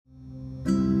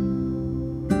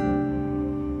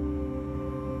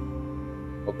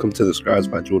welcome to the Scribes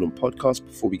by Jordan podcast.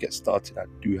 Before we get started, I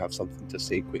do have something to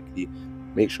say quickly.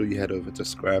 Make sure you head over to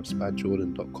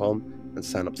scribesbyjordan.com and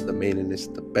sign up to the mailing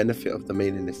list. The benefit of the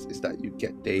mailing list is that you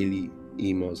get daily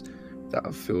emails that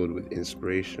are filled with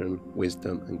inspiration,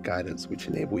 wisdom, and guidance, which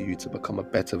enable you to become a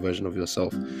better version of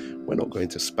yourself. We're not going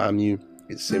to spam you.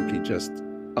 It's simply just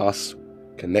us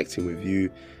connecting with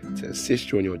you to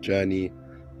assist you on your journey.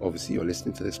 Obviously, you're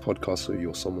listening to this podcast, so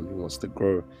you're someone who wants to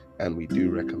grow, and we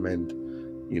do recommend,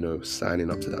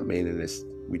 signing up to that mailing list.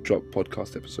 We drop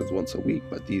podcast episodes once a week,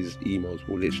 but these emails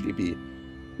will literally be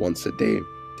once a day.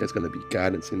 There's going to be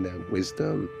guidance in there,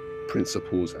 wisdom,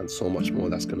 principles, and so much more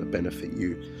that's going to benefit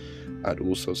you. I'd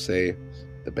also say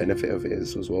the benefit of it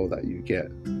is as well that you get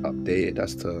updated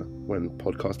as to when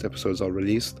podcast episodes are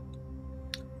released.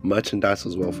 Merchandise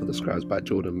as well for the Scribes by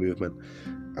Jordan movement,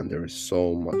 and there is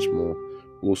so much more.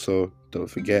 Also, don't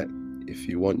forget, if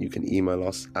you want, you can email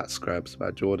us at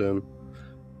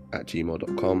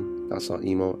scribesbyjordan@gmail.com. That's our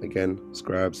email again,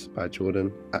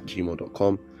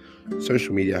 scribesbyjordan@gmail.com.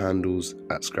 Social media handles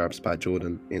at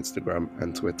scribesbyjordan, Instagram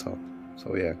and Twitter.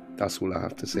 So yeah, that's all I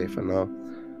have to say for now.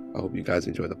 I hope you guys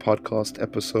enjoy the podcast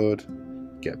episode,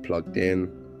 get plugged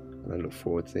in, and I look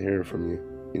forward to hearing from you.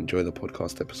 Enjoy the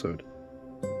podcast episode.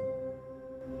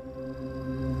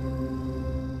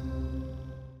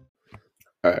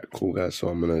 Alright, cool guys, so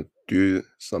I'm going to do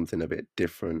something a bit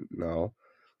different now.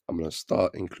 I'm going to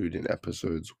start including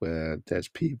episodes where there's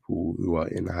people who are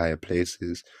in higher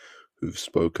places who've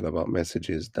spoken about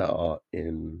messages that are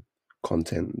in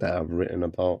content that I've written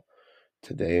about.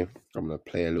 Today, I'm going to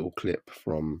play a little clip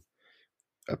from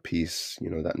a piece,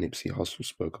 that Nipsey Hussle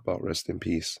spoke about, rest in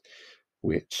peace,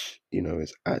 which,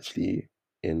 is actually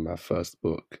in my first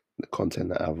book, the content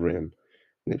that I've written.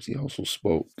 Nipsey Hussle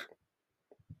spoke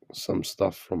some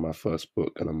stuff from my first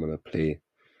book, and I'm going to play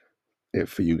it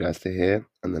for you guys to hear,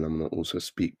 and then I'm going to also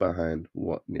speak behind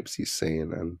what Nipsey's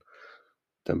saying and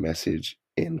the message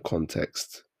in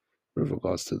context with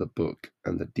regards to the book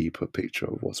and the deeper picture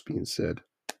of what's being said.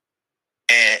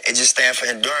 And it just stands for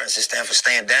endurance. It stands for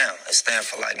staying down. It stands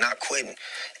for not quitting,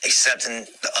 accepting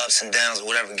the ups and downs of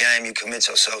whatever game you commit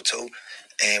yourself to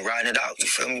and riding it out. You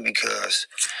feel me? Because,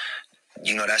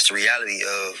 that's the reality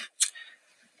of,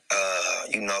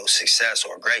 success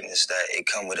or greatness, that it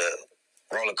come with a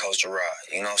roller coaster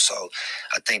ride, So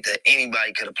I think that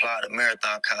anybody could apply the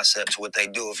marathon concept to what they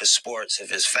do. If it's sports,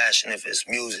 if it's fashion, if it's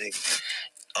music,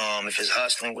 if it's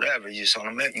hustling, whatever, you're on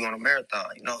a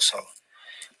marathon, So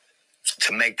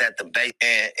to make that the base,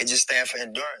 and it just stands for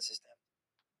endurance.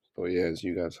 So yeah, as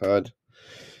you guys heard,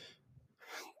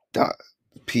 that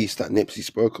piece that Nipsey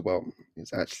spoke about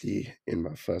is actually in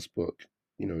my first book.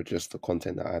 Just the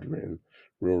content that I'd written,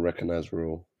 real, recognize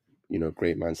real,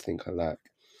 great minds think alike.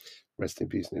 Rest in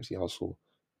peace, Nipsey Hussle.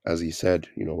 As he said,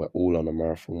 we're all on a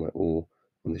marathon. We're all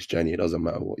on this journey. It doesn't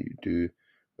matter what you do.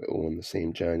 We're all on the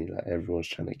same journey. Like, everyone's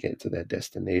trying to get to their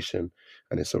destination.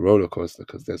 And it's a roller coaster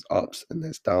because there's ups and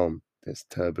there's down. There's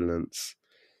turbulence.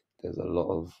 There's a lot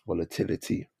of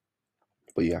volatility.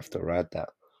 But you have to ride that.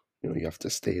 You have to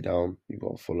stay down. You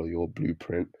got to follow your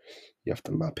blueprint. You have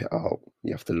to map it out.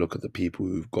 You have to look at the people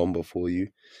who've gone before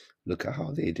you. Look at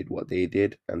how they did what they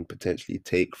did and potentially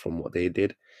take from what they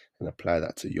did and apply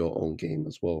that to your own game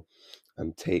as well.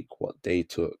 And take what they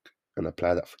took and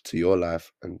apply that to your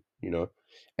life and,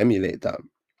 emulate that.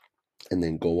 And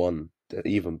then go on. The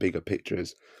even bigger picture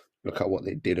is look at what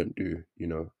they didn't do,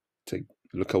 to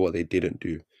look at what they didn't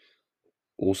do.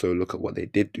 Also look at what they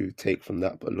did do, take from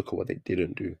that, but look at what they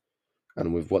didn't do.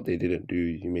 And with what they didn't do,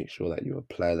 you make sure that you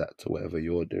apply that to whatever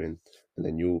you're doing. And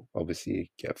then you'll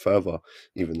obviously get further,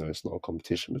 even though it's not a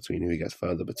competition between who gets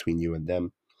further, between you and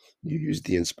them. You use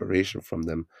the inspiration from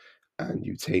them and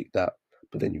you take that,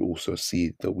 but then you also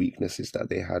see the weaknesses that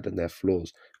they had and their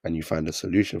flaws, and you find a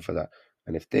solution for that.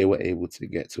 And if they were able to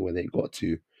get to where they got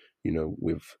to,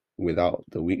 without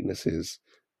the weaknesses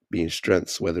being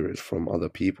strengths, whether it's from other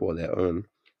people or their own,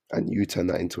 and you turn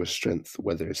that into a strength,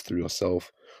 whether it's through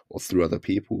yourself or through other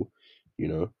people,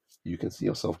 you can see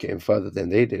yourself getting further than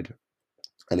they did.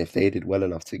 And if they did well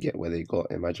enough to get where they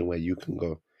got, imagine where you can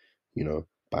go,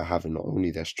 by having not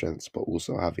only their strengths, but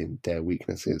also having their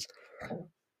weaknesses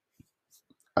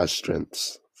as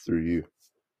strengths through you.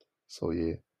 So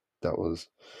yeah, that was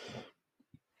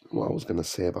what I was going to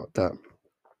say about that.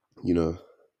 Your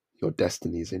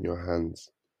destiny is in your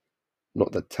hands.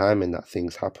 Not the timing that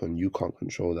things happen, you can't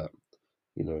control that.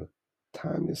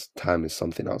 Time is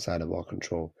something outside of our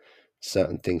control.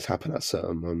 Certain things happen at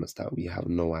certain moments that we have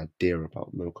no idea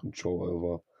about, no control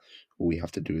over. All we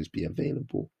have to do is be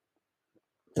available.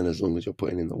 And as long as you're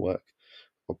putting in the work,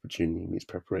 opportunity meets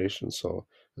preparation. So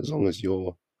as long as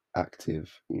you're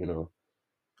active,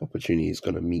 opportunity is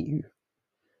going to meet you.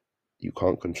 You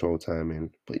can't control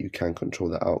timing, but you can control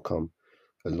the outcome.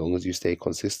 As long as you stay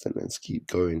consistent and keep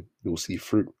going, you'll see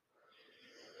fruit.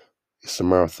 It's a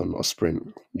marathon, not a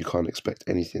sprint. You can't expect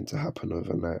anything to happen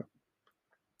overnight.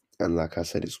 And like I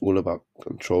said, it's all about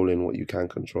controlling what you can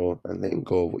control and letting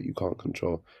go of what you can't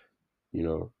control.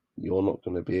 You're not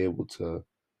going to be able to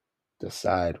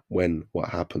decide when what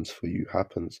happens for you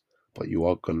happens, but you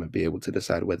are going to be able to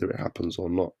decide whether it happens or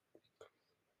not.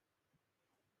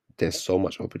 There's so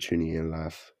much opportunity in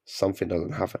life. Something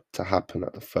doesn't have to happen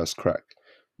at the first crack.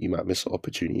 You might miss an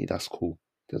opportunity, that's cool.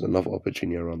 There's another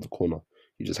opportunity around the corner.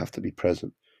 You just have to be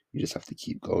present. You just have to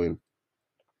keep going.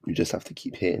 You just have to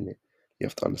keep hitting it. You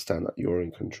have to understand that you're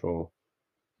in control.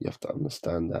 You have to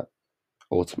understand that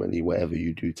ultimately whatever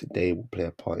you do today will play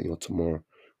a part in your tomorrow.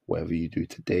 Whatever you do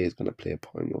today is going to play a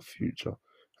part in your future.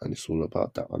 And it's all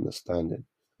about that understanding.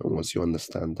 And once you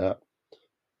understand that,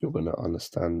 you're going to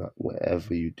understand that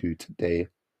whatever you do today,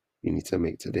 you need to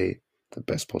make today the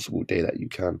best possible day that you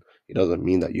can. It doesn't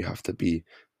mean that you have to be,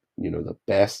 the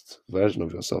best version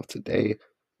of yourself today.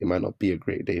 It might not be a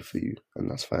great day for you, and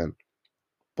that's fine.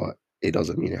 But it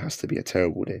doesn't mean it has to be a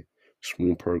terrible day.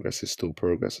 Small progress is still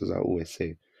progress, as I always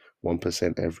say.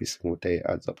 1% every single day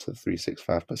adds up to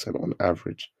 365% on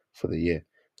average for the year.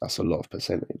 That's a lot of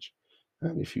percentage.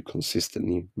 And if you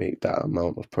consistently make that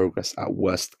amount of progress at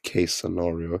worst case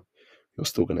scenario, you're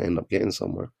still going to end up getting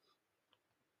somewhere.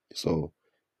 So,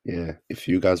 yeah, if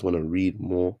you guys want to read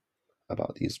more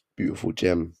about these beautiful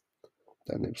gems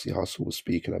that Nipsey Hussle was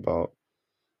speaking about,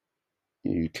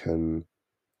 you can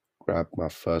grab my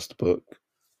first book,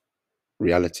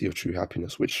 Reality of True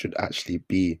Happiness, which should actually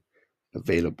be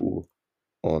available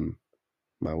on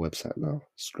my website now,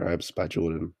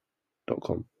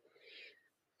 scribesbyjordan.com.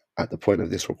 At the point of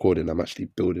this recording, I'm actually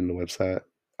building the website.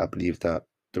 I believe that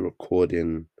the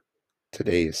recording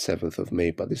today is 7th of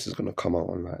May, but this is going to come out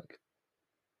on like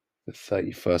the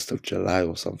 31st of July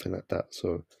or something like that.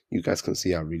 So you guys can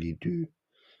see I really do,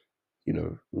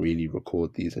 really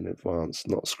record these in advance,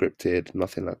 not scripted,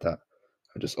 nothing like that.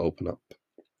 I just open up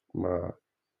my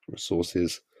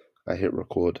resources, I hit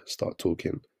record, start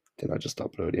talking, then I just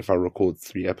upload. If I record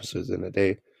 3 episodes in a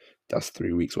day, that's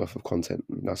 3 weeks worth of content.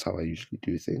 And that's how I usually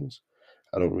do things.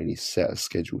 I don't really set a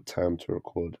scheduled time to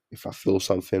record. If I feel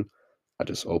something, I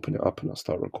just open it up and I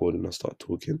start recording, I start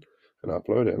talking, and I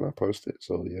upload it and I post it.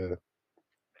 So yeah,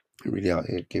 really out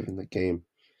here giving the game.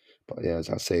 But yeah, as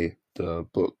I say, the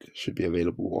book should be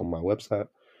available on my website,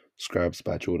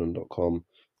 scribesbyjordan.com.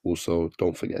 Also,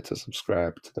 don't forget to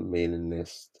subscribe to the mailing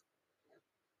list.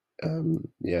 Don't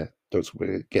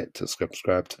forget to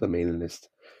subscribe to the mailing list.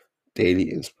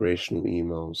 Daily inspirational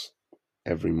emails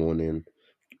every morning,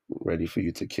 ready for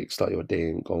you to kickstart your day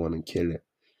and go on and kill it.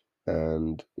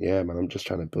 And yeah, man, I'm just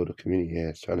trying to build a community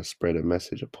here, trying to spread a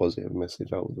message, a positive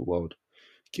message out of the world,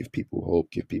 give people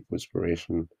hope, give people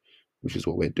inspiration, which is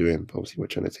what we're doing. Obviously, we're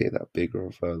trying to take that bigger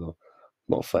and further,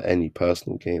 not for any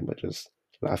personal gain, but just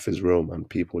life is real, man.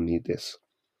 People need this,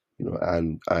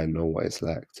 and I know what it's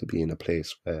like to be in a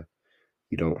place where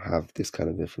you don't have this kind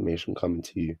of information coming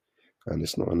to you, and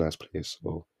it's not a nice place.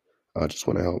 So I just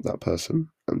want to help that person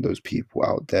and those people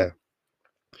out there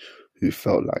who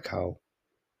felt like how,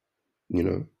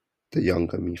 the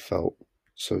younger me felt,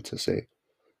 so to say.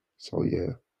 So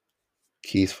yeah,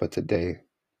 keys for today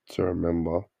to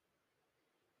remember: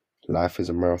 life is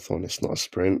a marathon, it's not a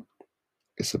sprint.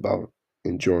 It's about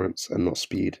endurance and not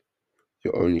speed.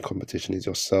 Your only competition is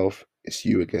yourself. It's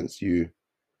you against you.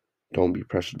 Don't be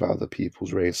pressured by other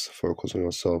people's race. Focus on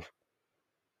yourself.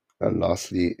 And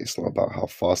lastly, it's not about how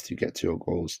fast you get to your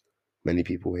goals. Many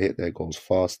people hit their goals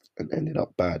fast and ended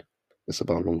up bad. It's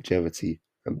about longevity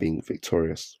and being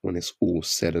victorious when it's all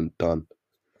said and done.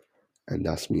 And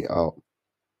that's me out.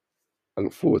 I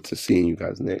look forward to seeing you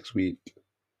guys next week.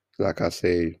 Like I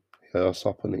say, hit us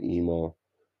up on the email,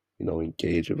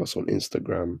 engage with us on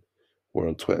Instagram. We're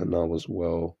on Twitter now as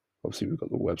well. Obviously, we've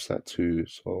got the website too.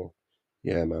 So,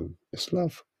 yeah, man, it's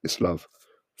love. It's love.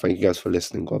 Thank you guys for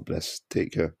listening. God bless.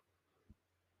 Take care.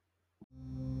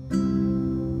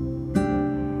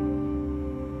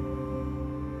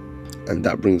 And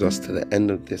that brings us to the end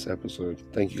of this episode.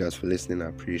 Thank you guys for listening. I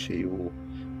appreciate you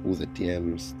all the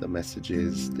DMs, the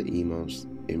messages, the emails.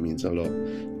 It means a lot.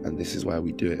 And this is why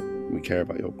we do it. We care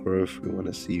about your growth. We want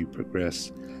to see you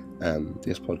progress. And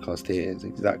this podcast here is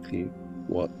exactly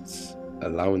what's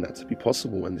allowing that to be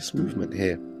possible, and this movement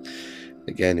here.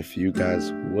 Again, if you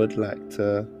guys would like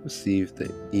to receive the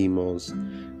emails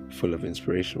full of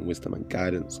inspiration, wisdom, and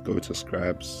guidance, go to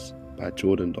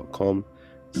scribesbyjordan.com,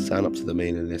 sign up to the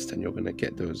mailing list, and you're going to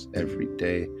get those every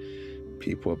day.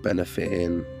 People are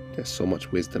benefiting. There's so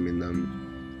much wisdom in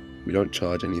them. We don't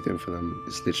charge anything for them.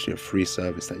 It's literally a free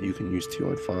service that you can use to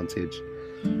your advantage,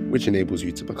 which enables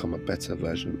you to become a better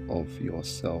version of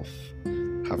yourself.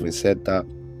 Having said that,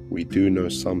 we do know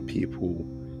some people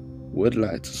would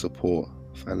like to support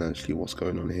financially what's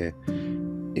going on here.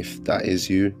 If that is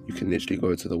you, you can literally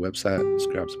go to the website,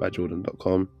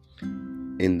 scribesbyjordan.com.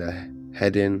 In the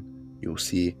heading, you'll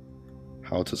see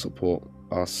how to support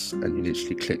us, and you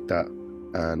literally click that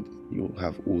and you'll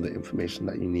have all the information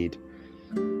that you need.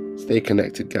 Stay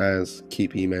connected, guys.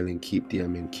 Keep emailing, keep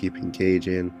DMing, keep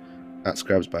engaging at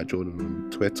Scribes by Jordan on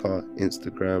Twitter,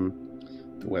 Instagram,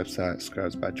 the website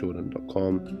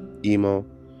scribesbyjordan.com, email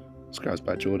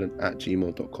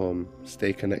scribesbyjordan@gmail.com.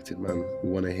 Stay connected, man. We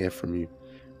want to hear from you.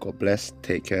 God bless.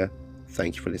 Take care.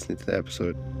 Thank you for listening to the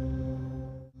episode.